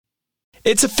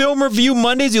It's a Film Review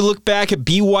Mondays. You look back at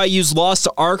BYU's loss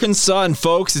to Arkansas, and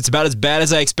folks, it's about as bad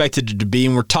as I expected it to be,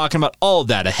 and we're talking about all of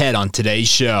that ahead on today's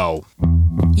show.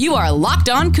 You are Locked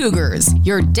On Cougars,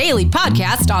 your daily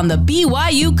podcast on the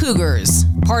BYU Cougars,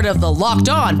 part of the Locked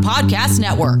On Podcast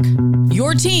Network.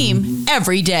 Your team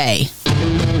every day.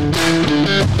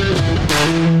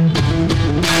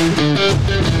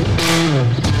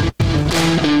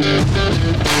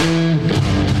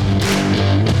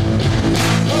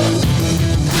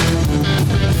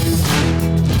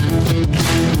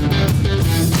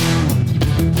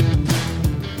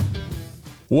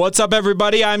 What's up,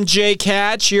 everybody? I'm Jake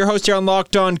Hatch, your host here on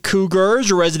Locked On Cougars,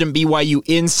 your resident BYU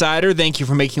insider. Thank you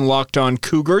for making Locked On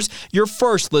Cougars your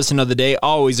first listen of the day.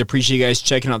 Always appreciate you guys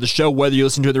checking out the show, whether you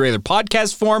listen to it in the regular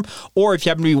podcast form or if you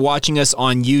happen to be watching us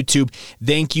on YouTube.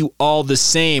 Thank you all the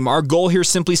same. Our goal here,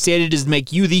 simply stated, is to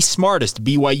make you the smartest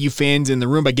BYU fans in the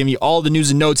room by giving you all the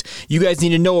news and notes you guys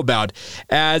need to know about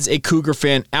as a Cougar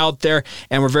fan out there.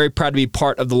 And we're very proud to be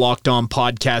part of the Locked On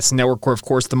Podcast Network, where, of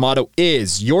course, the motto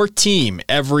is your team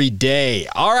every day.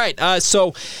 All right,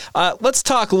 so let's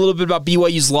talk a little bit about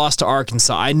BYU's loss to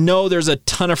Arkansas. I know there's a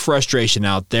ton of frustration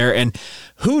out there, and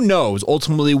who knows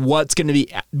ultimately what's going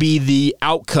to be the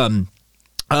outcome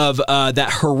of that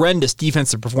horrendous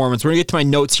defensive performance. We're going to get to my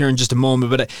notes here in just a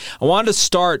moment, but I wanted to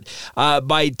start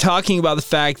by talking about the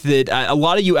fact that a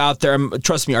lot of you out there,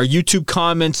 trust me, our YouTube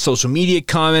comments, social media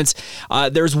comments,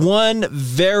 there's one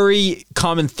very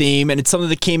common theme, and it's something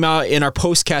that came out in our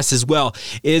postcast as well,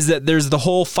 is that there's the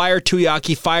whole fire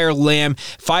Tuiaki, fire Lamb,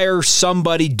 fire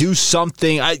somebody, do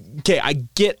something. I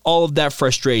get all of that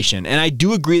frustration, and I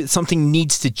do agree that something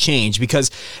needs to change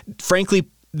because, frankly,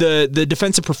 the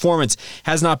defensive performance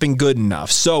has not been good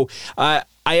enough. So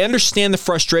I understand the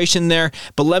frustration there,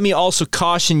 but let me also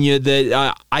caution you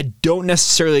that I don't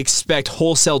necessarily expect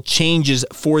wholesale changes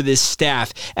for this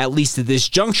staff, at least at this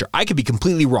juncture. I could be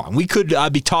completely wrong. We could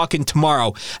be talking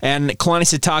tomorrow, and Kalani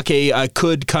Sitake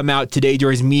could come out today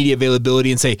during his media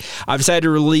availability and say, I've decided to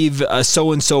relieve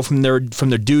so-and-so from their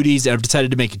duties, and I've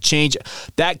decided to make a change.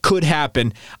 That could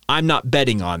happen. I'm not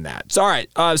betting on that. So, all right,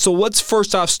 so let's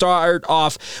first off start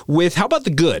off with, how about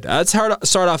the good? Let's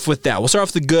start off with that. We'll start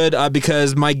off with the good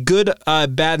because my good,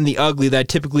 bad, and the ugly that I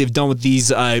typically have done with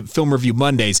these Film Review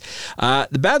Mondays,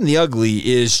 the bad and the ugly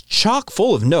is chock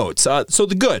full of notes. So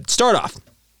the good, start off.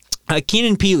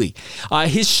 Keenan Pili,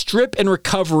 his strip and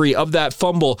recovery of that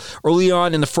fumble early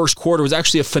on in the first quarter was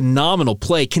actually a phenomenal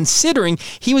play, considering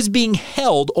he was being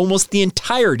held almost the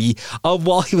entirety of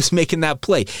while he was making that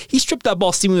play. He stripped that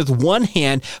ball seemingly with one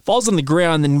hand, falls on the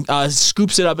ground, and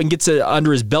scoops it up and gets it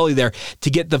under his belly there to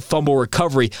get the fumble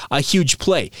recovery. A huge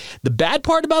play. The bad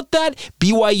part about that,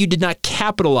 BYU did not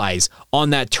capitalize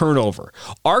on that turnover.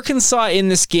 Arkansas in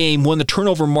this game won the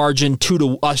turnover margin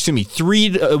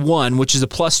 3-1, which is a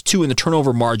 +2 in the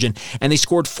turnover margin, and they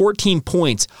scored 14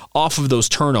 points off of those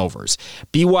turnovers.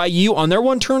 BYU, on their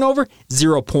one turnover,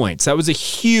 0 points. That was a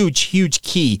huge, huge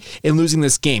key in losing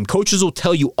this game. Coaches will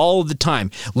tell you all of the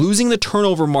time, losing the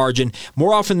turnover margin,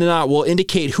 more often than not, will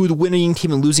indicate who the winning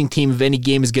team and losing team of any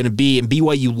game is going to be, and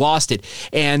BYU lost it,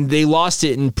 and they lost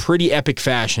it in pretty epic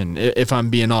fashion, if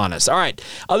I'm being honest. All right,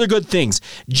 other good things.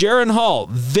 Jaren Hall,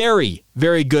 very,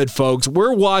 very good, folks.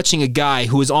 We're watching a guy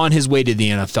who is on his way to the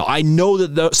NFL. I know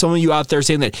that some of you out there are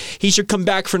saying that he should come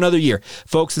back for another year.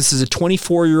 Folks, this is a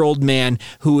 24-year-old man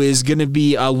who is going to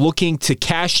be looking to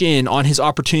cash in on his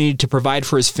opportunity to provide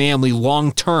for his family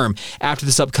long-term after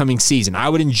this upcoming season. I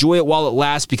would enjoy it while it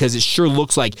lasts because it sure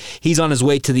looks like he's on his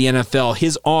way to the NFL.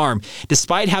 His arm,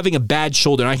 despite having a bad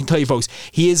shoulder, and I can tell you, folks,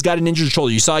 he has got an injured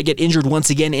shoulder. You saw it get injured once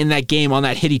again in that game on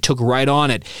that hit he took right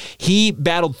on it. He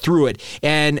battled through it,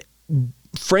 and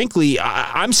frankly,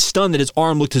 I'm stunned that his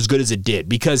arm looked as good as it did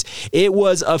because it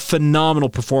was a phenomenal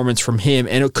performance from him,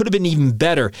 and it could have been even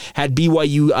better had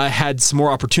BYU had some more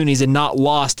opportunities and not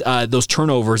lost those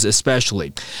turnovers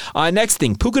especially. Next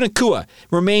thing, Puka Nacua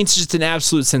remains just an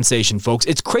absolute sensation, folks.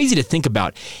 It's crazy to think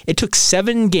about. It took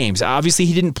 7 games. Obviously,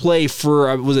 he didn't play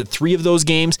for, 3 of those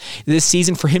games this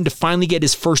season for him to finally get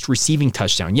his first receiving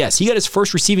touchdown. Yes, he got his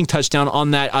first receiving touchdown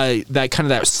on that kind of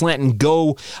that slant and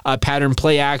go pattern,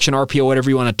 play action, RPO, whatever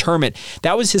you want to term it.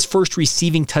 That was his first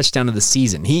receiving touchdown of the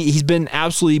season. He's been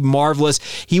absolutely marvelous.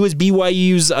 He was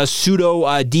BYU's pseudo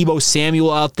Deebo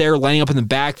Samuel out there, lining up in the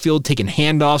backfield, taking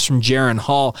handoffs from Jaren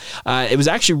Hall. It was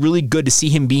actually really good to see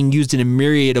him being used in a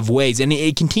myriad of ways, and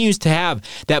it continues to have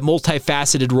that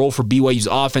multifaceted role for BYU's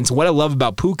offense. And what I love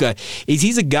about Puka is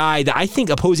he's a guy that I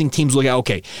think opposing teams look at,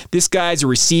 okay, this guy's a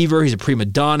receiver, he's a prima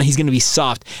donna, he's going to be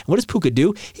soft. And what does Puka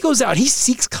do? He goes out, he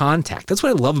seeks contact. That's what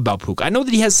I love about Puka. I know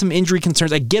that he has some injury concerns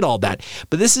concerns. I get all that.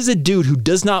 But this is a dude who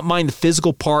does not mind the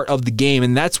physical part of the game,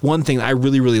 and that's one thing that I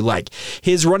really, really like.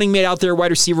 His running mate out there,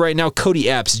 wide receiver right now, Cody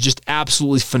Epps, is just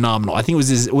absolutely phenomenal. I think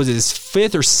it was his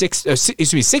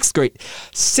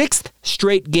sixth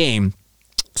straight game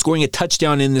scoring a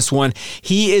touchdown in this one.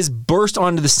 He is burst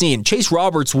onto the scene. Chase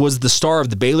Roberts was the star of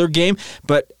the Baylor game,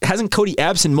 but hasn't Cody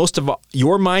Epps, in most of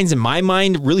your minds and my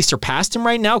mind, really surpassed him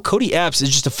right now? Cody Epps is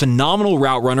just a phenomenal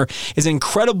route runner, is an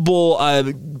incredible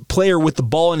player with the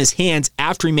ball in his hands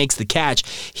after he makes the catch.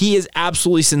 He is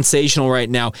absolutely sensational right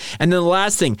now. And then the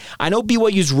last thing, I know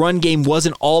BYU's run game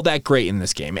wasn't all that great in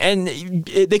this game, and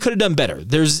they could have done better.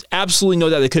 There's absolutely no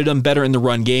doubt they could have done better in the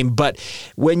run game, but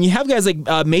when you have guys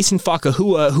like Mason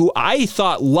Fakahua, who I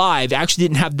thought live actually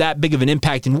didn't have that big of an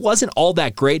impact and wasn't all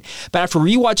that great, but after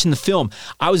rewatching the film,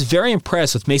 I was very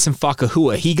impressed with Mason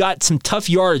Fakahua. He got some tough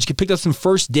yardage, he picked up some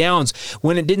first downs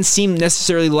when it didn't seem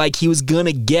necessarily like he was going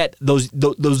to get those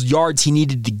yards he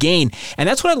needed to gain, and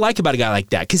that's what I like about a guy like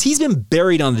that, because he's been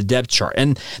buried on the depth chart,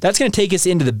 and that's going to take us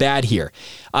into the bad here.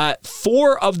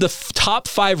 4 of the top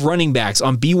 5 running backs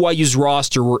on BYU's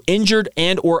roster were injured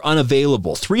and or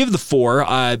unavailable. 3 of the 4,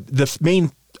 the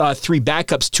main 3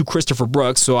 backups to Christopher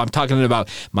Brooks, so I'm talking about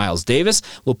Miles Davis,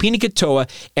 Lopini Katoa,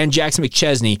 and Jackson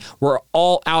McChesney, were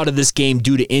all out of this game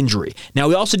due to injury. Now,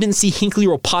 we also didn't see Hinckley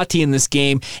Ropati in this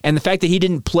game, and the fact that he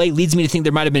didn't play leads me to think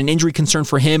there might have been an injury concern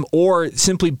for him, or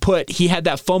simply put, he had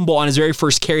that fumble on his very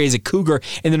first carry as a Cougar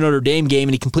in the Notre Dame game,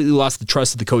 and he completely lost the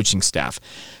trust of the coaching staff.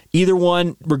 Either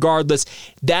one, regardless,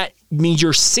 that means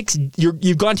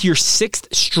you've gone to your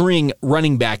 6th string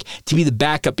running back to be the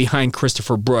backup behind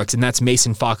Christopher Brooks, and that's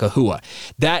Mason Fakahua.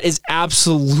 That is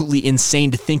absolutely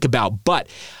insane to think about, but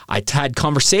I had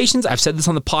conversations, I've said this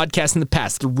on the podcast in the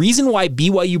past. The reason why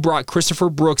BYU brought Christopher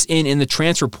Brooks in the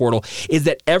transfer portal is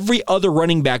that every other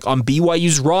running back on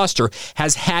BYU's roster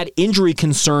has had injury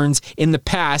concerns in the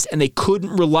past, and they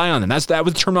couldn't rely on them. That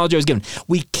was the terminology I was given.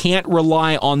 We can't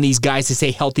rely on these guys to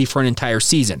stay healthy for an entire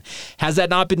season. Has that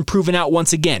not been proven out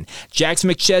once again? Jackson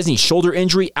McChesney, shoulder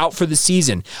injury, out for the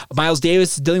season. Miles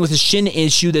Davis is dealing with a shin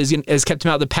issue that has kept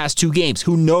him out the past 2 games.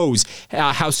 Who knows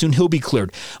how soon he'll be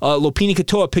cleared. Lopini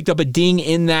Katoa picked up a ding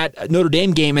in that Notre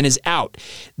Dame game and is out.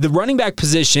 The running back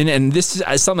position, and this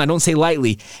is something I don't say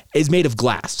lightly, is made of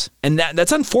glass. And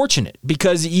that's unfortunate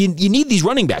because you need these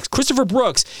running backs. Christopher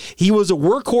Brooks, he was a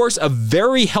workhorse, a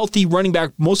very healthy running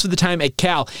back most of the time at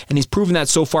Cal, and he's proven that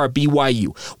so far at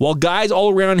BYU. While guys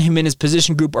all around him in his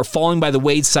position group are falling by the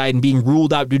wayside and being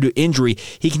ruled out due to injury,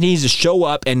 he continues to show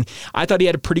up, and I thought he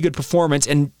had a pretty good performance,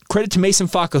 and credit to Mason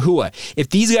Fakahua. If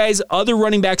these guys, other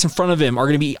running backs in front of him, are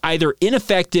going to be either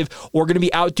ineffective or going to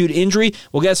be out due to injury,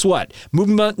 well, guess what?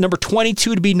 Moving number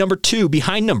 22 to be number 2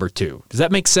 behind number 2. Does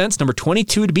that make sense? Number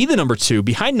 22 to be the number 2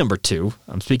 behind number 2.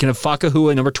 I'm speaking of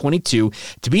Fakahua, number 22,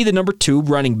 to be the number 2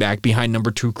 running back behind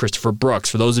number 2 Christopher Brooks,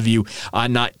 for those of you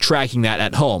not tracking that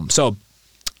at home. So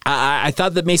I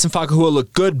thought that Mason Fakahua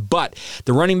looked good, but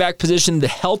the running back position, the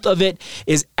health of it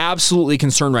is absolutely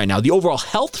concerned right now. The overall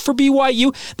health for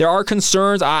BYU, there are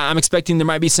concerns. I'm expecting there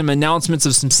might be some announcements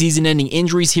of some season-ending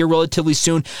injuries here relatively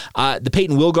soon. The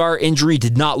Peyton Wilgar injury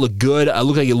did not look good. It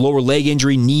looked like a lower leg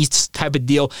injury, knee type of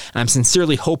deal, and I'm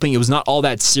sincerely hoping it was not all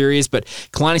that serious, but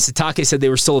Kalani Sitake said they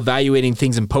were still evaluating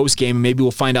things in postgame, and maybe we'll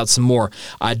find out some more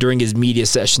during his media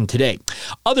session today.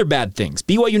 Other bad things,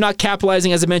 BYU not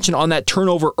capitalizing, as I mentioned, on that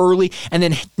turnover early, and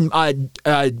then Ammon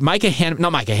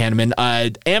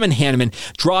Hanneman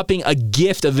dropping a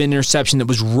gift of an interception that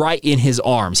was right in his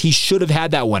arms. He should have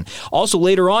had that one. Also,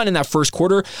 later on in that first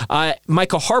quarter,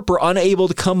 Micah Harper unable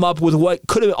to come up with what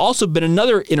could have also been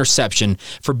another interception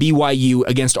for BYU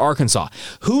against Arkansas.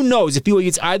 Who knows if BYU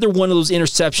gets either one of those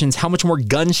interceptions, how much more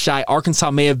gun-shy Arkansas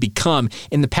may have become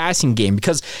in the passing game,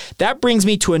 because that brings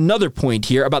me to another point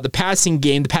here about the passing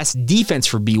game, the pass defense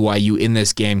for BYU in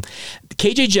this game.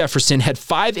 KJ Jefferson had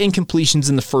 5 incompletions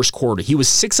in the first quarter. He was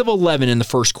 6 of 11 in the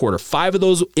first quarter. 5 of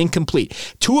those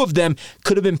incomplete. 2 of them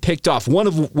could have been picked off, one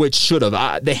of which should have.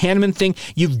 The Hanneman thing,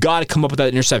 you've got to come up with that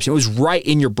interception. It was right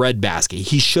in your breadbasket.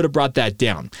 He should have brought that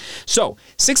down. So,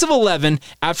 6 of 11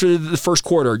 after the first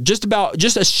quarter, just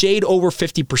a shade over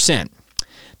 50%.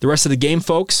 The rest of the game,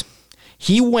 folks,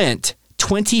 he went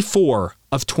 24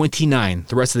 of 29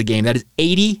 the rest of the game. That is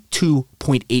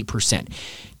 82.8%.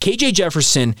 KJ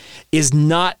Jefferson is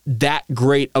not that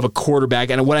great of a quarterback,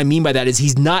 and what I mean by that is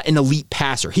he's not an elite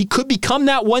passer. He could become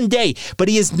that one day, but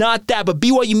he is not that. But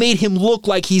BYU made him look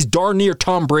like he's darn near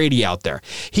Tom Brady out there.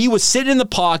 He was sitting in the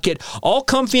pocket, all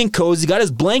comfy and cozy, got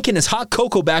his blanket and his hot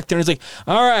cocoa back there, and he's like,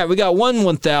 all right, we got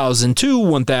 1,000, 2,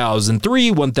 1,000,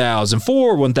 3, 1,000,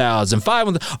 4, 1,000, 5,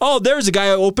 1,000. Oh, there's a guy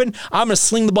open. I'm going to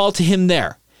sling the ball to him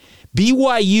there.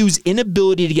 BYU's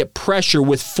inability to get pressure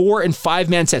with 4- and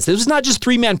 5-man sets. This was not just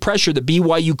 3-man pressure that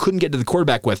BYU couldn't get to the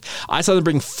quarterback with. I saw them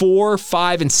bring 4,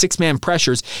 5, and 6-man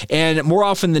pressures, and more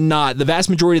often than not, the vast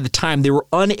majority of the time, they were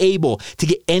unable to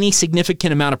get any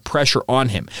significant amount of pressure on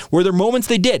him. Were there moments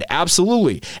they did?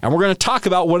 Absolutely. And we're going to talk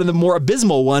about one of the more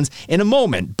abysmal ones in a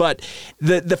moment. But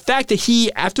the fact that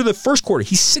he, after the first quarter,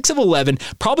 he's 6 of 11,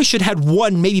 probably should have had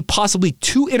 1, maybe possibly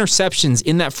 2 interceptions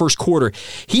in that first quarter.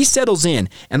 He settles in,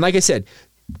 and like I said,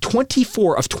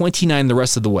 24 of 29 the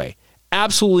rest of the way.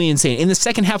 Absolutely insane. In the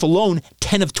second half alone,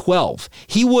 10 of 12.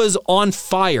 He was on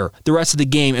fire the rest of the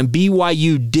game, and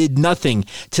BYU did nothing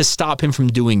to stop him from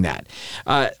doing that.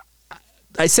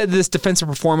 I said this defensive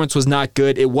performance was not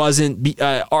good. It wasn't.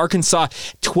 Arkansas,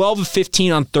 12 of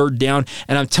 15 on third down,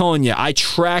 and I'm telling you, I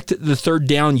tracked the third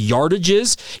down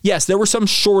yardages. Yes, there were some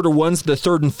shorter ones, the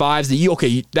 3rd and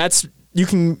 5s, you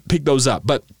can pick those up,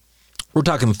 but we're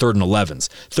talking 3rd and 11s,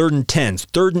 3rd and 10s,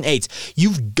 3rd and 8s.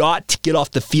 You've got to get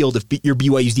off the field if you're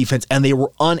BYU's defense, and they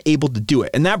were unable to do it.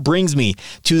 And that brings me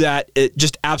to that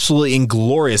just absolutely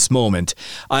inglorious moment.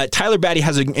 Tyler Batty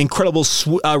has an incredible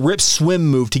rip swim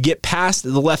move to get past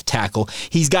the left tackle.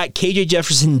 He's got KJ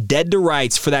Jefferson dead to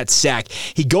rights for that sack.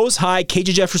 He goes high.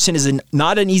 KJ Jefferson is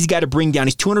not an easy guy to bring down.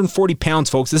 He's 240 pounds,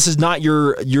 folks. This is not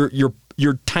your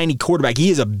tiny quarterback.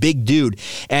 He is a big dude.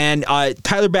 And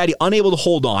Tyler Batty unable to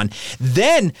hold on.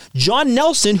 Then John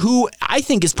Nelson, who I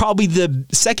think is probably the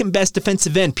second best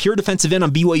pure defensive end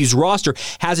on BYU's roster,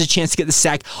 has a chance to get the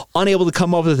sack, unable to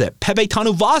come up with it. Pepe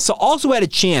Tanuvasa also had a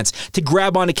chance to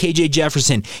grab onto KJ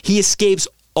Jefferson. He escapes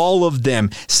all of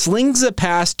them, slings a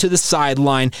pass to the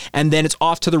sideline, and then it's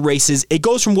off to the races. It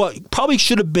goes from what probably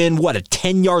should have been, a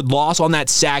 10-yard loss on that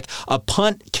sack, a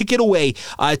punt, kick it away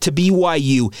to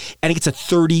BYU, and it gets a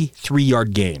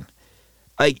 33-yard gain.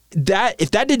 Like that,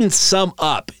 if that didn't sum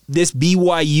up this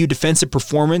BYU defensive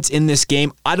performance in this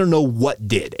game, I don't know what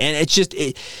did. And it's just...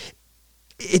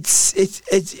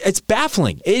 It's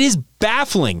baffling. It is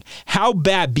baffling how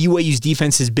bad BYU's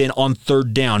defense has been on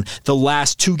third down the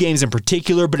last 2 games in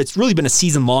particular, but it's really been a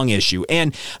season-long issue.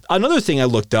 And another thing I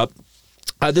looked up,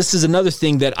 this is another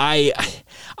thing that I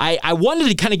wanted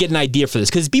to kind of get an idea for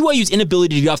this, because BYU's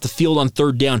inability to get off the field on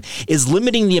third down is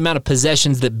limiting the amount of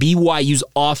possessions that BYU's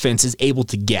offense is able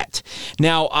to get.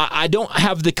 Now, I don't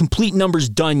have the complete numbers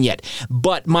done yet,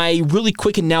 but my really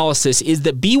quick analysis is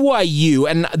that BYU,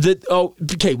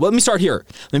 let me start here.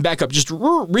 Let me back up, just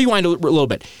rewind a little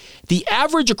bit. The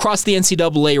average across the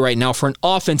NCAA right now for an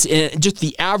offense, just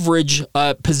the average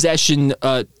possession,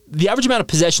 the average amount of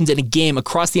possessions in a game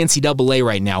across the NCAA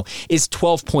right now is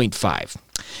 12.5.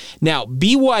 Now,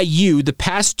 BYU, the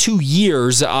past 2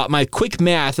 years, my quick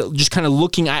math, just kind of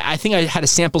looking, I think I had a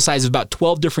sample size of about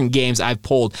 12 different games I've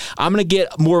polled. I'm going to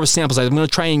get more of a sample size. I'm going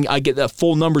to try and get the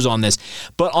full numbers on this.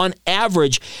 But on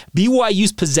average,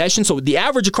 BYU's possession, so the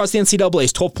average across the NCAA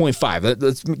is 12.5.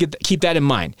 Let's keep that in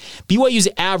mind. BYU's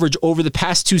average over the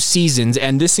past 2 seasons,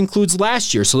 and this includes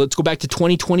last year, so let's go back to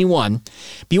 2021,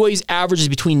 BYU's average is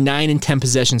between 9 and 10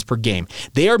 possessions per game.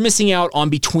 They are missing out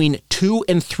on between 2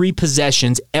 and 3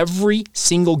 possessions every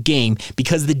single game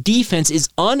because the defense is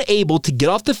unable to get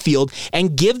off the field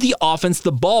and give the offense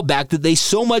the ball back that they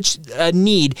so much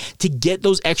need to get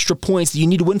those extra points that you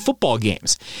need to win football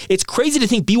games. It's crazy to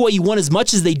think BYU won as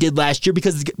much as they did last year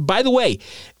because, by the way,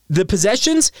 the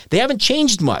possessions, they haven't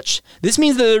changed much. This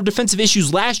means that there are defensive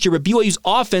issues last year, but BYU's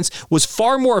offense was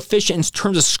far more efficient in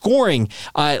terms of scoring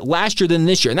last year than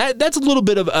this year. And that's a little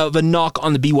bit of a knock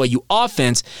on the BYU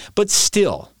offense, but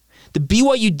still, the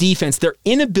BYU defense, their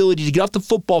inability to get off the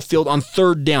football field on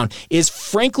third down is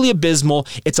frankly abysmal.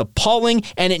 It's appalling,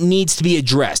 and it needs to be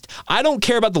addressed. I don't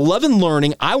care about the love and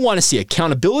learning. I want to see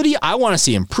accountability. I want to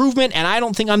see improvement, and I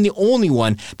don't think I'm the only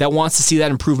one that wants to see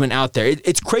that improvement out there.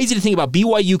 It's crazy to think about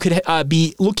BYU could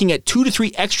be looking at 2 to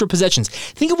 3 extra possessions.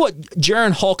 Think of what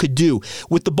Jaron Hall could do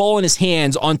with the ball in his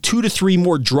hands on 2 to 3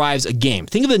 more drives a game.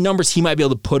 Think of the numbers he might be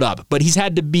able to put up, but he's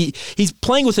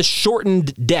playing with a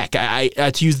shortened deck,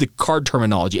 to use the card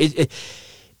terminology.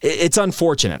 It's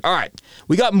unfortunate. All right,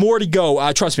 we got more to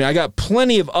go. Trust me, I got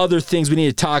plenty of other things we need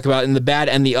to talk about in the bad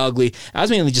and the ugly. That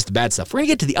was mainly just the bad stuff. We're going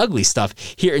to get to the ugly stuff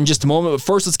here in just a moment, but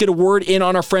first, let's get a word in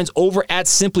on our friends over at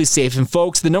SimpliSafe. And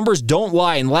folks, the numbers don't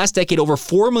lie. In the last decade, over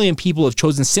 4 million people have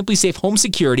chosen SimpliSafe Home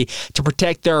Security to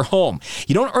protect their home.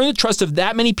 You don't earn the trust of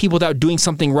that many people without doing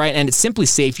something right, and at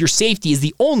SimpliSafe, your safety is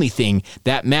the only thing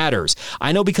that matters.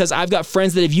 I know because I've got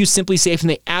friends that have used SimpliSafe,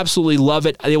 and they absolutely love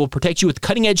it. They will protect you with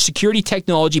cutting-edge security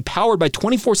technology technology powered by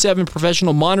 24/7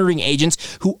 professional monitoring agents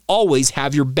who always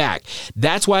have your back.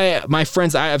 That's why my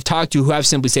friends I've talked to who have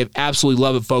SimpliSafe absolutely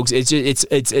love it, folks.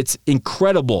 It's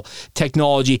incredible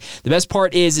technology. The best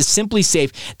part is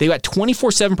SimpliSafe. They've got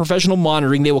 24/7 professional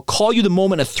monitoring. They will call you the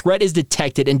moment a threat is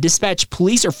detected and dispatch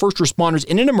police or first responders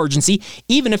in an emergency,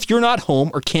 even if you're not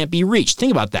home or can't be reached.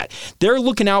 Think about that. They're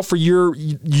looking out for your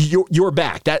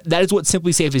back. That is what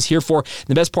SimpliSafe is here for. And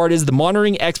the best part is the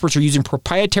monitoring experts are using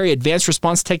proprietary advanced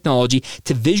response technology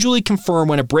to visually confirm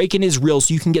when a break-in is real,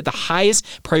 so you can get the highest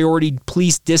priority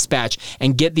police dispatch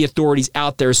and get the authorities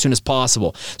out there as soon as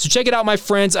possible. So check it out, my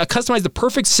friends. Customize the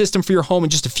perfect system for your home in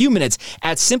just a few minutes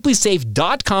at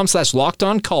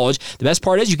simplisafe.com/lockedoncollege. The best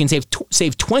part is you can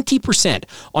save 20%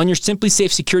 on your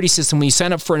SimpliSafe security system when you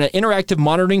sign up for an interactive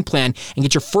monitoring plan and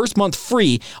get your first month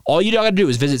free. All you got to do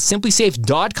is visit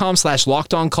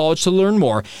simplisafe.com/lockedoncollege to learn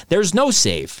more. There's no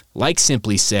safe like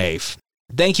SimpliSafe.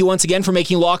 Thank you once again for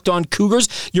making Locked On Cougars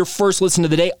your first listen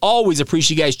of the day. Always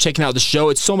appreciate you guys checking out the show.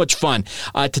 It's so much fun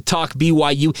to talk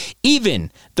BYU,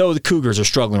 even though the Cougars are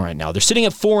struggling right now. They're sitting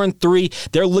at 4-3.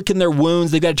 They're licking their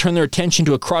wounds. They've got to turn their attention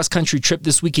to a cross-country trip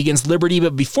this week against Liberty.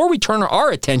 But before we turn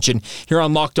our attention here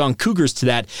on Locked On Cougars to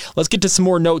that, let's get to some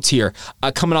more notes here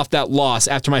coming off that loss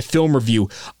after my film review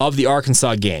of the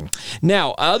Arkansas game.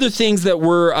 Now, other things that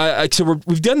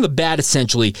we've done the bad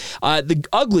essentially. The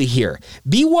ugly here.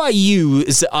 BYU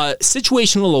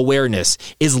situational awareness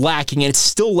is lacking, and it's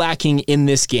still lacking in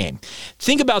this game.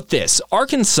 Think about this.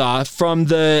 Arkansas, so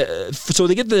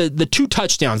they get the two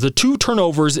touchdowns, the two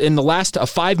turnovers in the last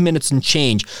 5 minutes and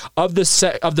change of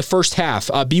the first half.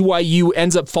 BYU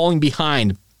ends up falling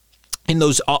behind in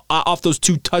those off those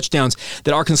two touchdowns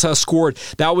that Arkansas scored.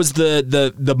 That was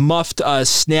the muffed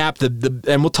snap,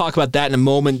 and we'll talk about that in a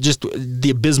moment, just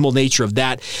the abysmal nature of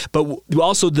that, but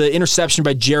also the interception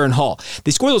by Jaren Hall.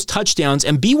 They score those touchdowns,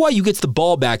 and BYU gets the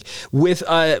ball back with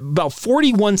about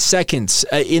 41 seconds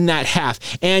in that half,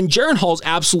 and Jaren Hall's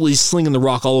absolutely slinging the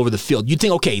rock all over the field. You'd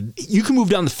think, okay, you can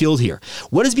move down the field here.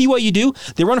 What does BYU do?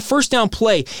 They run a first down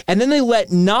play, and then they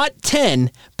let not 10,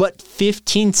 but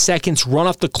 15 seconds run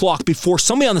off the clock before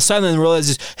somebody on the sideline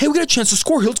realizes, hey, we got a chance to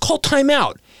score here. Let's call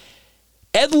timeout.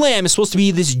 Ed Lamb is supposed to be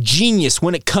this genius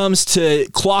when it comes to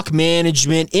clock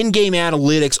management, in-game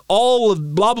analytics, all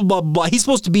of blah, blah, blah, blah. He's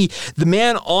supposed to be the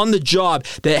man on the job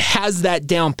that has that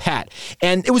down pat.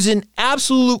 And it was an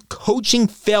absolute coaching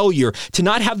failure to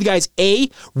not have the guys,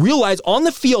 realize on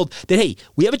the field that, hey,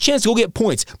 we have a chance to go get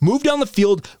points, move down the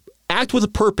field, act with a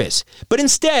purpose. But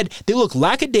instead, they look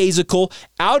lackadaisical,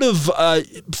 out of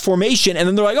formation, and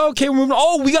then they're like, oh, okay, we're moving.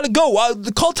 Oh, we got to go.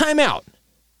 Call timeout.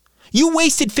 You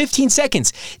wasted 15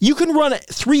 seconds. You can run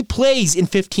 3 plays in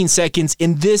 15 seconds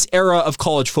in this era of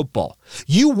college football.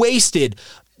 You wasted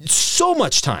so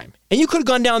much time. And you could have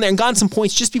gone down there and gotten some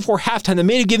points just before halftime that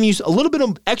may have given you a little bit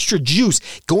of extra juice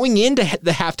going into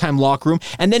the halftime locker room.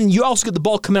 And then you also get the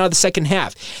ball coming out of the second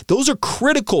half. Those are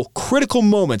critical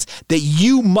moments that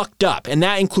you mucked up. And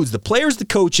that includes the players, the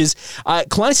coaches.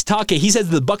 Kalani Sitake, he says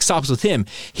the buck stops with him.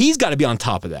 He's got to be on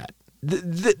top of that.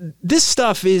 This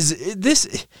stuff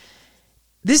is...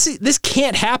 This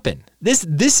can't happen. This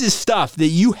is stuff that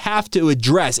you have to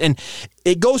address, and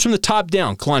it goes from the top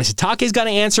down. Kalani Sitake's got to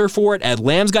answer for it. Ed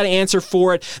Lamb's got to answer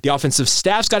for it. The offensive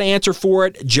staff's got to answer for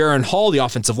it. Jaren Hall, the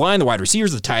offensive line, the wide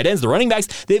receivers, the tight ends, the running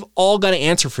backs, they've all got to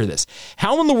answer for this.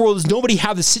 How in the world does nobody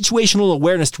have the situational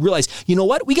awareness to realize, you know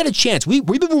what, we got a chance. We've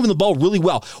been moving the ball really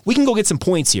well. We can go get some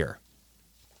points here.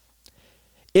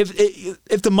 If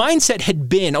the mindset had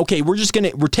been, okay, we're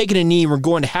taking a knee, we're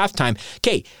going to halftime,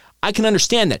 okay, I can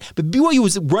understand that. But BYU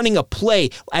was running a play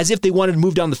as if they wanted to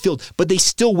move down the field, but they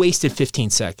still wasted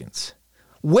 15 seconds.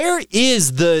 Where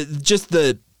is the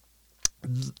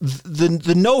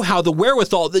know-how, the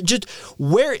wherewithal, that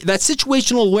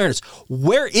situational awareness?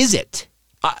 Where is it?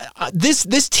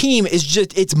 This team is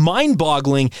just, it's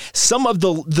mind-boggling. Some of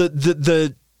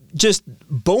the just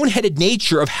boneheaded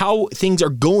nature of how things are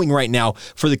going right now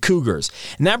for the Cougars.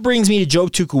 And that brings me to Joe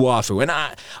Tukuafu. And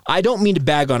I don't mean to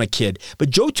bag on a kid, but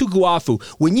Joe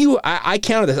Tukuafu, I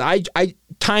counted this, I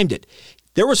timed it.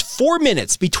 There was 4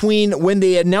 minutes between when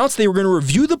they announced they were going to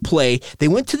review the play, they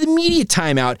went to the media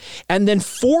timeout, and then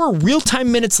 4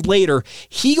 real-time minutes later,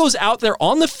 he goes out there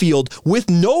on the field with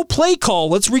no play call.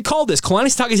 Let's recall this. Kalani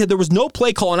Sitake said there was no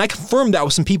play call, and I confirmed that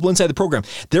with some people inside the program.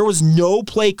 There was no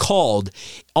play called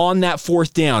on that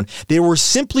 4th down. They were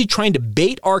simply trying to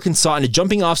bait Arkansas into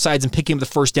jumping off sides and picking up the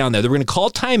first down there. They were going to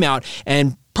call timeout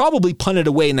and probably punt it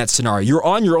away in that scenario. You're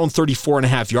on your own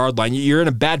 34.5-yard line. You're in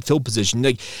a bad field position.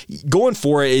 Like, going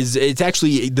for it it's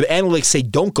actually, the analytics say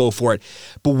don't go for it.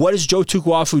 But what does Joe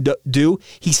Tukuafu do?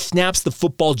 He snaps the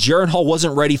football. Jaren Hall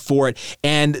wasn't ready for it,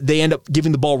 and they end up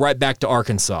giving the ball right back to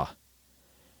Arkansas.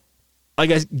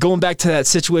 Like, going back to that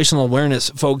situational awareness,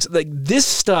 folks, like, this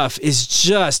stuff is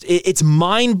just, it's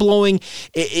mind-blowing.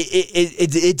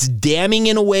 It's damning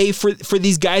in a way for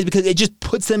these guys, because it just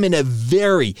puts them in a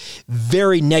very,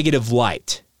 very negative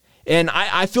light. And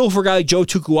I feel for a guy like Joe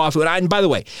Tukuafu. And by the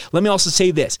way, let me also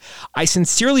say this. I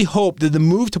sincerely hope that the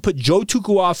move to put Joe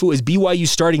Tukuafu as BYU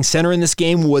starting center in this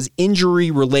game was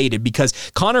injury-related,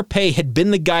 because Connor Pay had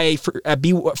been the guy for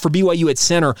BYU at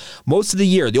center most of the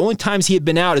year. The only times he had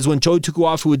been out is when Joe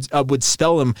Tukuafu would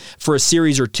spell him for a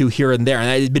series or two here and there, and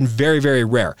that had been very, very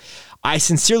rare. I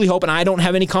sincerely hope, and I don't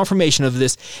have any confirmation of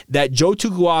this, that Joe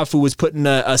Tukuafu was put in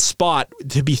a spot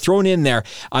to be thrown in there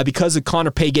because of Connor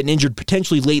Pay getting injured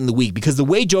potentially late in the week. Because the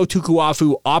way Joe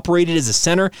Tukuafu operated as a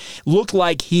center looked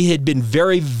like he had been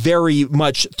very, very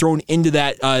much thrown into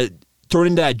that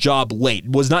job late,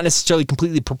 was not necessarily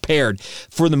completely prepared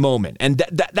for the moment. And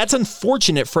that's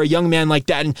unfortunate for a young man like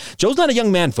that. And Joe's not a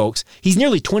young man, folks. He's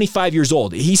nearly 25 years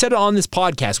old. He said it on this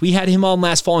podcast. We had him on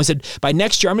last fall, and he said, by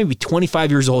next year, I'm going to be 25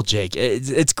 years old, Jake.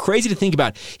 It's crazy to think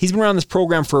about. He's been around this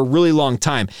program for a really long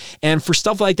time. And for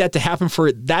stuff like that to happen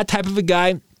for that type of a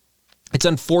guy, it's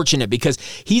unfortunate, because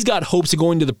he's got hopes of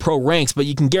going to the pro ranks, but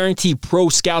you can guarantee pro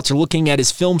scouts are looking at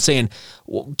his film saying,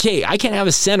 well, okay, I can't have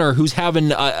a center who's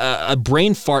having a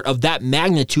brain fart of that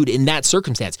magnitude in that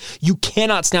circumstance. You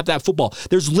cannot snap that football.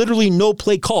 There's literally no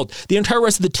play called. The entire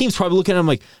rest of the team's probably looking at him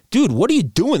like, dude, what are you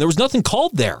doing? There was nothing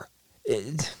called there.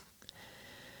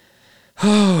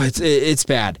 Oh, it's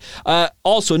bad.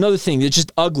 Also, another thing that's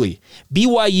just ugly.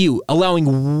 BYU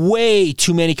allowing way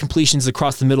too many completions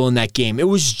across the middle in that game. It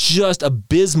was just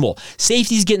abysmal.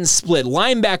 Safeties getting split.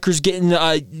 Linebackers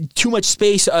getting too much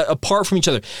space apart from each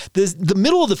other. The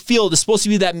middle of the field is supposed to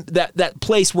be that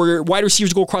place where wide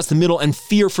receivers go across the middle and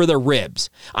fear for their ribs.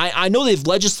 I know they've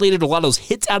legislated a lot of those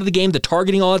hits out of the game, the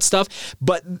targeting, all that stuff,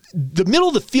 but the middle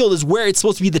of the field is where it's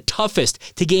supposed to be the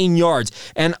toughest to gain yards.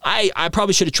 And I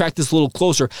probably should have tracked this a little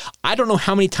closer. I don't know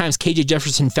how many times KJ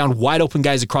Jefferson found wide open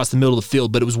guys across the middle of the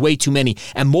field, but it was way too many,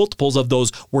 and multiples of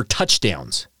those were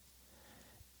touchdowns.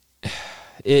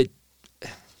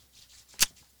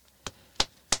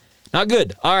 Not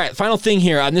good. All right, final thing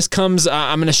here. And this comes,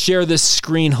 I'm going to share this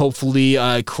screen hopefully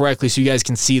correctly so you guys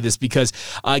can see this, because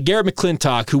Garrett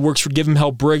McClintock, who works for Give 'Em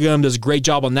Hell Brigham, does a great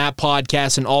job on that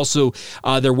podcast and also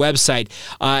their website.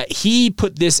 He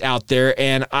put this out there,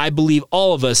 and I believe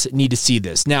all of us need to see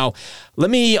this. Now, let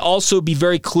me also be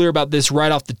very clear about this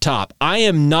right off the top. I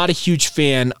am not a huge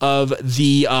fan of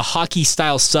the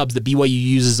hockey-style subs that BYU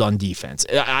uses on defense.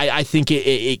 I think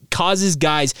it causes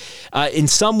guys in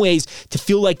some ways to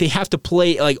feel like they have to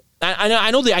play like,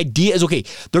 I know the idea is, okay,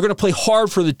 they're going to play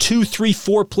hard for the 2, 3,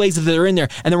 4 plays that they're in there,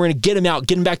 and then we're going to get them out,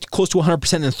 get them back to close to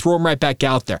 100%, and then throw them right back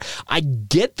out there. I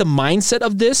get the mindset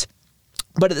of this.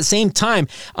 But at the same time,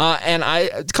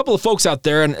 a couple of folks out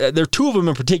there, and there are two of them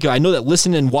in particular, I know that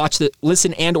listen and watch this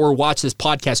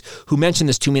podcast who mentioned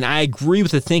this to me, and I agree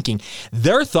with the thinking.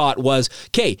 Their thought was,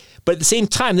 okay, but at the same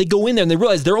time, they go in there and they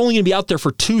realize they're only going to be out there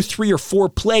for 2, 3, or 4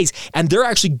 plays, and they're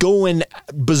actually going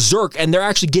berserk, and they're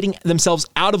actually getting themselves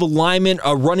out of alignment,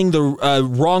 running the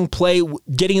wrong play,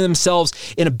 getting themselves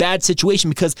in a bad situation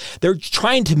because they're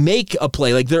trying to make a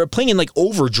play. Like, they're playing in like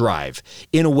overdrive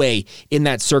in a way in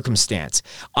that circumstance.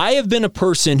 I have been a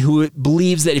person who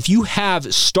believes that if you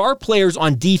have star players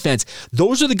on defense,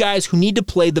 those are the guys who need to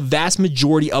play the vast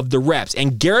majority of the reps.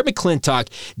 And Garrett McClintock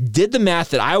did the math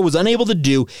that I was unable to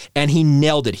do, and he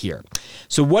nailed it here.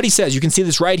 So what he says, you can see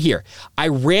this right here. I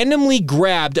randomly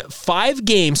grabbed 5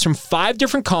 games from 5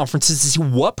 different conferences to see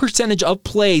what percentage of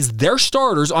plays their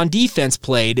starters on defense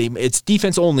played. It's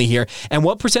defense only here. And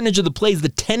what percentage of the plays the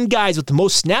 10 guys with the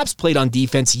most snaps played on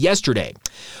defense yesterday.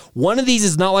 One of these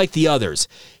is not like the others.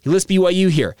 He lists BYU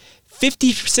here.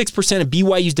 56% of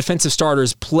BYU's defensive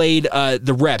starters played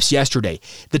the reps yesterday.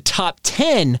 The top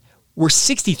 10 were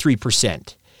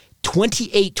 63%.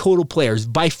 28 total players,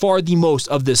 by far the most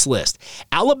of this list.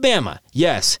 Alabama,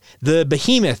 yes, the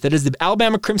behemoth that is the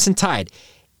Alabama Crimson Tide,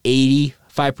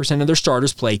 85% of their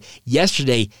starters play.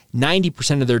 Yesterday,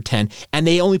 90% of their 10, and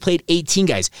they only played 18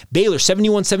 guys. Baylor,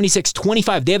 71, 76,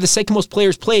 25. They have the second most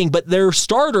players playing, but their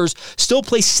starters still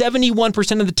play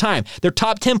 71% of the time. Their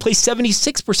top 10 play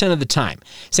 76% of the time.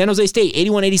 San Jose State,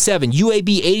 81, 87.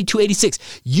 UAB, 82,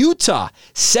 86. Utah,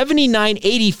 79,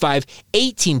 85,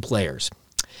 18 players.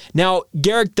 Now,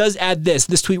 Garrick does add this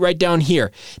tweet right down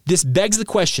here. This begs the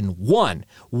question, 1,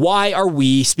 why are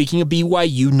we, speaking of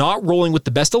BYU, not rolling with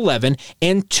the best 11?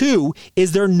 And 2,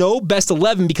 is there no best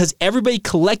 11 because everybody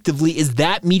collectively is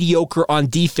that mediocre on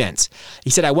defense? He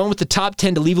said, I went with the top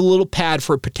 10 to leave a little pad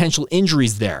for potential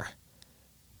injuries there.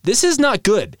 This is not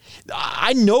good.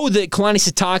 I know that Kalani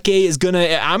Sitake is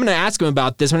I'm going to ask him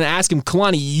about this. I'm going to ask him,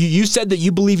 Kalani, you said that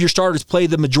you believe your starters play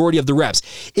the majority of the reps.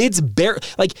 It's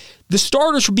the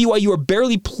starters for BYU are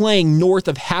barely playing north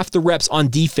of half the reps on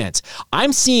defense.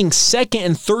 I'm seeing second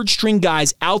and third string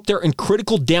guys out there in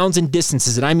critical downs and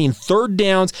distances. And I mean third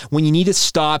downs when you need to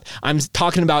stop. I'm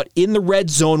talking about in the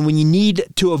red zone when you need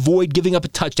to avoid giving up a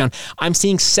touchdown. I'm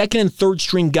seeing second and third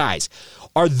string guys.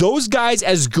 Are those guys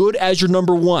as good as your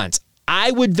number ones?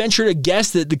 I would venture to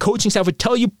guess that the coaching staff would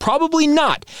tell you probably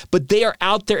not, but they are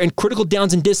out there in critical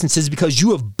downs and distances because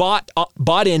you have bought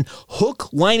in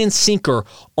hook, line, and sinker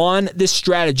on this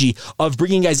strategy of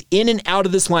bringing guys in and out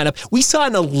of this lineup. We saw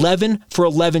an 11 for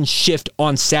 11 shift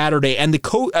on Saturday, and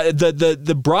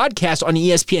the broadcast on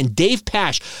ESPN, Dave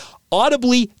Pasch,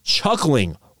 audibly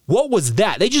chuckling. What was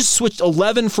that? They just switched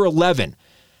 11 for 11.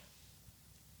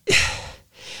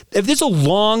 If there's a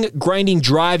long grinding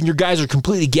drive and your guys are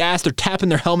completely gassed, they're tapping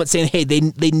their helmet saying, hey, they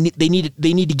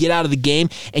need to get out of the game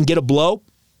and get a blow,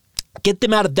 get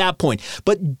them out at that point.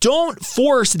 But don't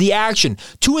force the action.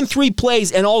 2 and 3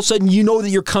 plays, and all of a sudden you know that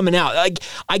you're coming out.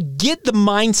 I get the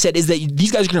mindset is that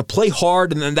these guys are going to play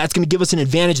hard, and then that's going to give us an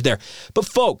advantage there. But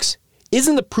folks,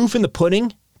 isn't the proof in the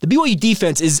pudding? The BYU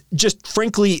defense is just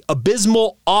frankly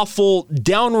abysmal, awful,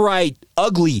 downright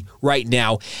ugly right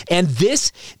now. And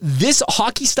this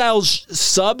hockey-style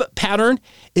sub pattern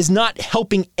is not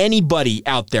helping anybody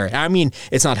out there. I mean,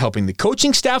 it's not helping the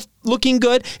coaching staff looking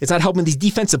good. It's not helping these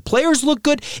defensive players look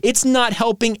good. It's not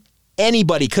helping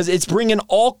anybody because it's bringing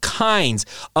all kinds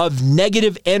of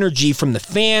negative energy from the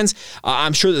fans.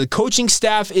 I'm sure that the coaching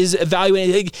staff is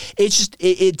evaluating.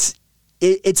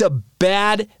 It's a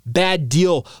bad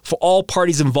deal for all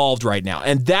parties involved right now.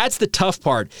 And that's the tough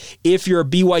part. If you're a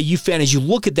BYU fan, as you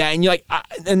look at that and you're like,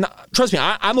 and trust me,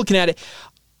 I'm looking at it,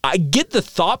 I get the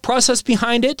thought process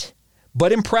behind it,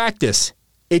 but in practice,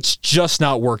 it's just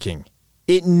not working.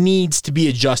 It needs to be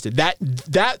adjusted.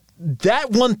 That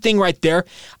one thing right there,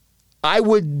 I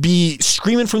would be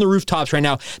screaming from the rooftops right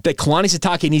now that Kalani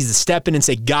Sitake needs to step in and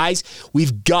say, guys,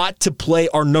 we've got to play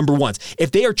our number ones. If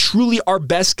they are truly our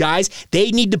best guys, they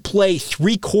need to play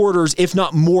 3/4, if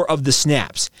not more, of the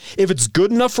snaps. If it's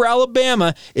good enough for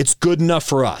Alabama, it's good enough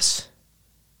for us.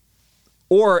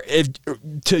 Or,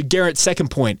 to Garrett's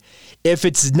second point, if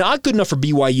it's not good enough for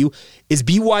BYU, is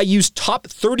BYU's top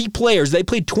 30 players, they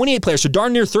played 28 players, so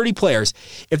darn near 30 players.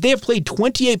 If they have played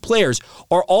 28 players,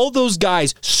 are all those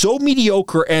guys so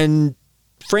mediocre and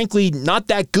frankly not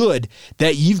that good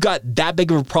that you've got that big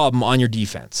of a problem on your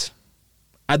defense?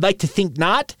 I'd like to think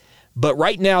not, but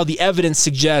right now the evidence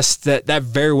suggests that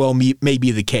very well may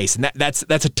be the case, and that's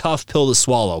a tough pill to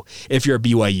swallow if you're a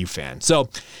BYU fan. So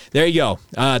there you go.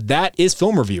 That is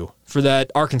film review for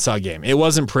that Arkansas game. It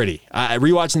wasn't pretty.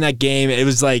 Rewatching that game, it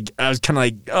was like I was kind of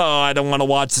like, oh, I don't want to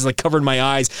watch this. Like covering my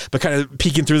eyes, but kind of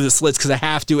peeking through the slits because I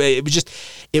have to.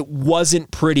 It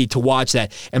wasn't pretty to watch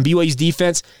that. And BYU's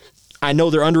defense, I know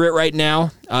they're under it right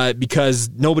now because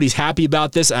nobody's happy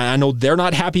about this. I know they're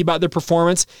not happy about their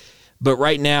performance. But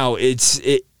right now, it's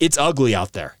ugly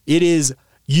out there. It is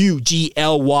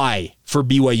UGLY for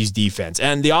BYU's defense.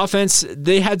 And the offense,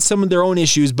 they had some of their own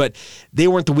issues, but they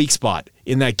weren't the weak spot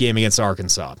in that game against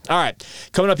Arkansas. All right,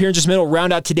 coming up here in just a minute, we'll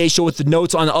round out today's show with the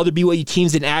notes on the other BYU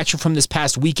teams in action from this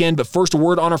past weekend. But first, a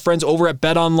word on our friends over at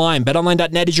BetOnline.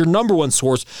 BetOnline.net is your number one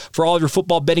source for all of your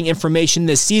football betting information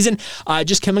this season.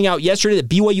 Just coming out yesterday that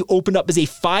BYU opened up as a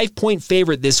 5-point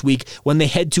favorite this week when they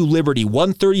head to Liberty.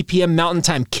 1:30 p.m. Mountain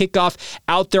Time kickoff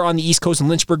out there on the East Coast in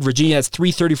Lynchburg, Virginia. That's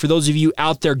 3:30 for those of you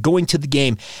out there going to the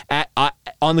game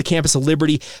on the campus of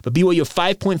Liberty. But BYU a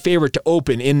 5-point favorite to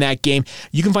open in that game.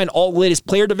 You can find all the latest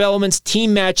player developments,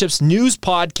 team matchups, news,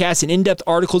 podcasts, and in-depth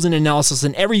articles and analysis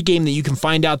in every game that you can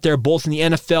find out there, both in the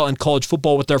NFL and college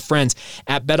football with our friends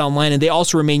at BetOnline. And they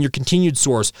also remain your continued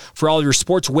source for all of your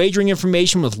sports wagering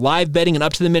information with live betting and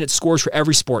up-to-the-minute scores for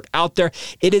every sport out there.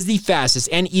 It is the fastest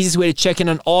and easiest way to check in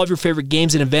on all of your favorite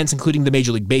games and events, including the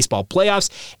Major League Baseball playoffs,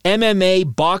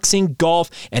 MMA, boxing, golf,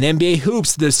 and NBA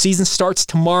hoops. The season starts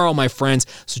tomorrow, my friends.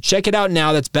 So check it out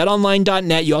now. That's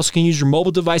betonline.net. You also can use your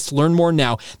mobile device to learn more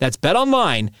now. That's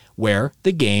BetOnline, where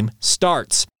the game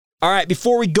starts. All right,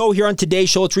 before we go here on today's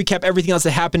show, let's recap everything else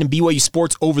that happened in BYU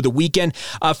sports over the weekend.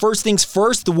 First things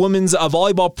first, the women's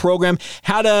volleyball program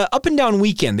had a up and down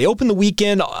weekend. They opened the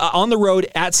weekend on the road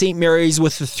at St. Mary's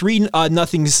with a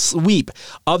 3-0 sweep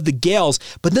of the Gales,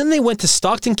 but then they went to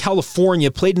Stockton, California,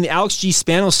 played in the Alex G.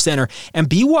 Spanos Center, and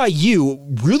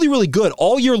BYU, really, really good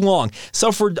all year long,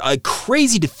 suffered a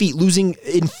crazy defeat, losing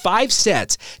in 5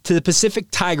 sets to the Pacific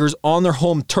Tigers on their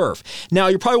home turf. Now,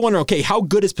 you're probably wondering, okay, how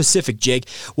good is Pacific, Jake?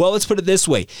 Well, let's put it this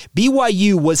way.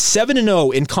 BYU was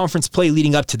 7-0 in conference play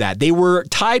leading up to that. They were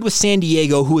tied with San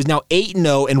Diego, who is now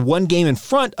 8-0 and 1 game in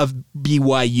front of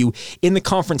BYU in the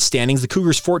conference standings. The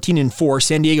Cougars 14-4,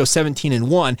 San Diego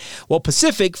 17-1. While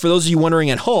Pacific, for those of you wondering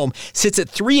at home, sits at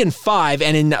 3-5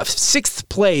 and in 6th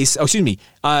place. Oh, excuse me.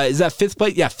 Is that 5th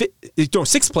place? Yeah,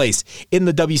 6th place in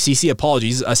the WCC.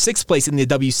 Apologies. 6th place in the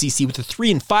WCC with a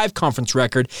 3-5 conference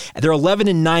record. And they're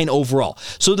 11-9 overall.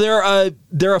 So they're a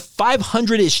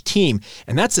 500-ish team,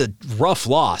 and that's a rough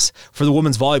loss for the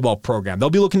women's volleyball program. They'll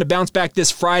be looking to bounce back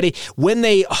this Friday when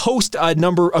they host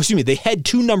they head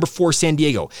to number 4 San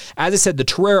Diego. As I said, the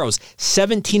Toreros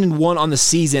 17-1 on the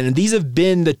season, and these have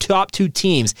been the top 2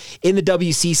 teams in the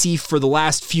WCC for the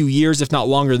last few years, if not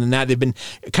longer than that. They've been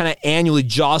kind of annually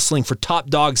jostling for top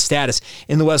dog status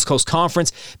in the West Coast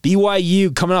Conference.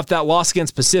 BYU, coming off that loss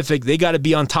against Pacific, they got to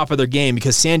be on top of their game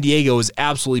because San Diego is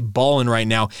absolutely balling right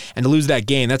now, and to lose that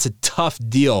game, that's a tough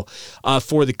deal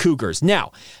for the Cougars.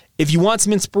 Now, if you want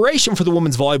some inspiration for the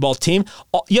women's volleyball team,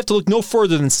 you have to look no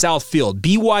further than Southfield.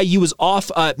 BYU was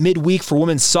off midweek for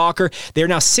women's soccer. They are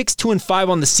now 6-2-5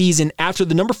 on the season after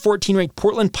the number 14 ranked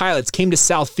Portland Pilots came to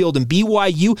Southfield, and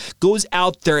BYU goes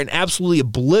out there and absolutely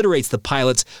obliterates the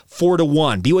Pilots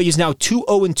 4-1. BYU is now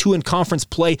 2-0-2 in conference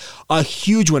play, a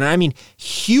huge win. I mean,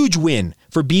 huge win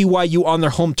for BYU on their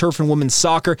home turf in women's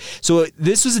soccer. So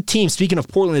this was a team, speaking of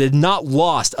Portland, that had not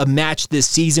lost a match this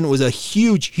season. It was a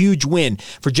huge, huge win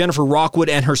for Jennifer Rockwood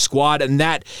and her squad, and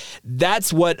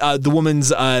that's what the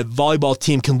women's volleyball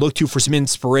team can look to for some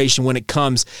inspiration when it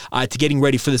comes to getting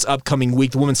ready for this upcoming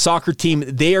week. The women's soccer team,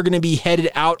 they are going to be headed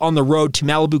out on the road to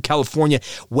Malibu, California,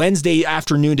 Wednesday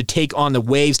afternoon to take on the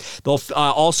Waves. They'll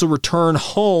also return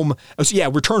home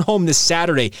this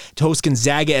Saturday to host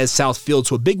Gonzaga as Southfield.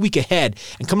 So a big week ahead.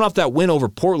 And coming off that win over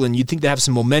Portland, you'd think they have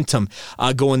some momentum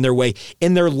going their way.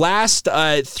 In their last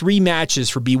 3 matches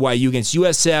for BYU against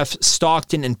USF,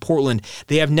 Stockton, and Portland,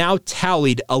 they have now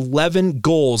tallied 11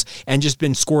 goals and just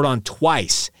been scored on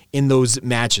twice in those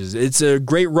matches. It's a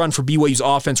great run for BYU's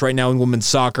offense right now in women's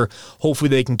soccer. Hopefully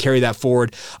they can carry that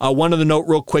forward. One other note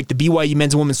real quick, the BYU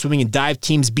men's and women's swimming and dive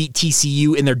teams beat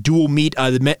TCU in their dual meet.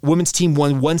 The women's team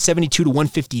won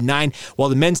 172-159, while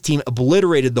the men's team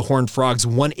obliterated the Horned Frogs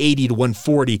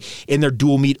 180-140 in their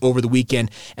dual meet over the weekend.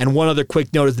 And one other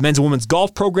quick note is the men's and women's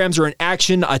golf programs are in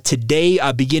action today,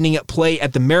 beginning at play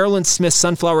at the Maryland Smith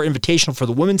Sunflower Invitational for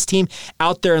the women's team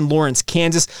out there in Lawrence,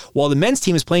 Kansas, while the men's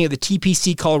team is playing at the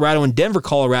TPC Colorado in Denver,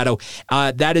 Colorado.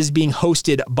 That is being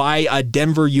hosted by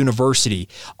Denver University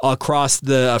across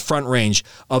the Front Range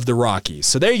of the Rockies.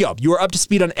 So there you go. You are up to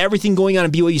speed on everything going on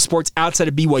in BYU sports outside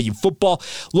of BYU football.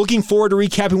 Looking forward to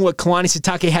recapping what Kalani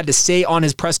Sitake had to say on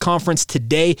his press conference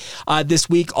today, this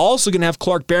week. Also going to have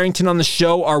Clark Barrington on the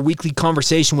show, our weekly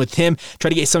conversation with him, try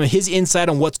to get some of his insight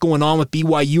on what's going on with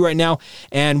BYU right now,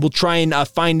 and we'll try and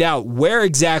find out where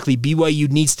exactly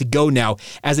BYU needs to go now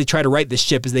as they try to right the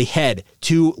ship as they head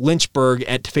to Lynchburg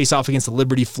to face off against the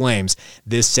Liberty Flames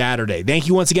this Saturday. Thank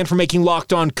you once again for making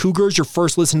Locked On Cougars your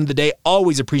first listen of the day.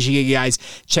 Always appreciate you guys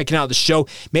checking out the show.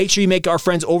 Make sure you make our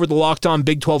friends over the Locked On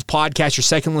Big 12 podcast your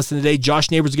second listen of the day.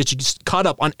 Josh Neighbors will get you caught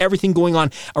up on everything going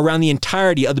on around the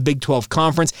entirety of the Big 12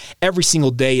 Conference every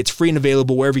single day. It's free and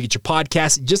available wherever you get your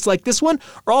podcasts, just like this one,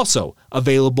 are also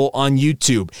available on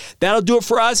YouTube. That'll do it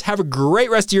for us. Have a great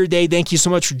rest of your day. Thank you so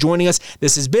much for joining us.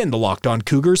 This has been the Locked On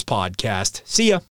Cougars podcast. See ya.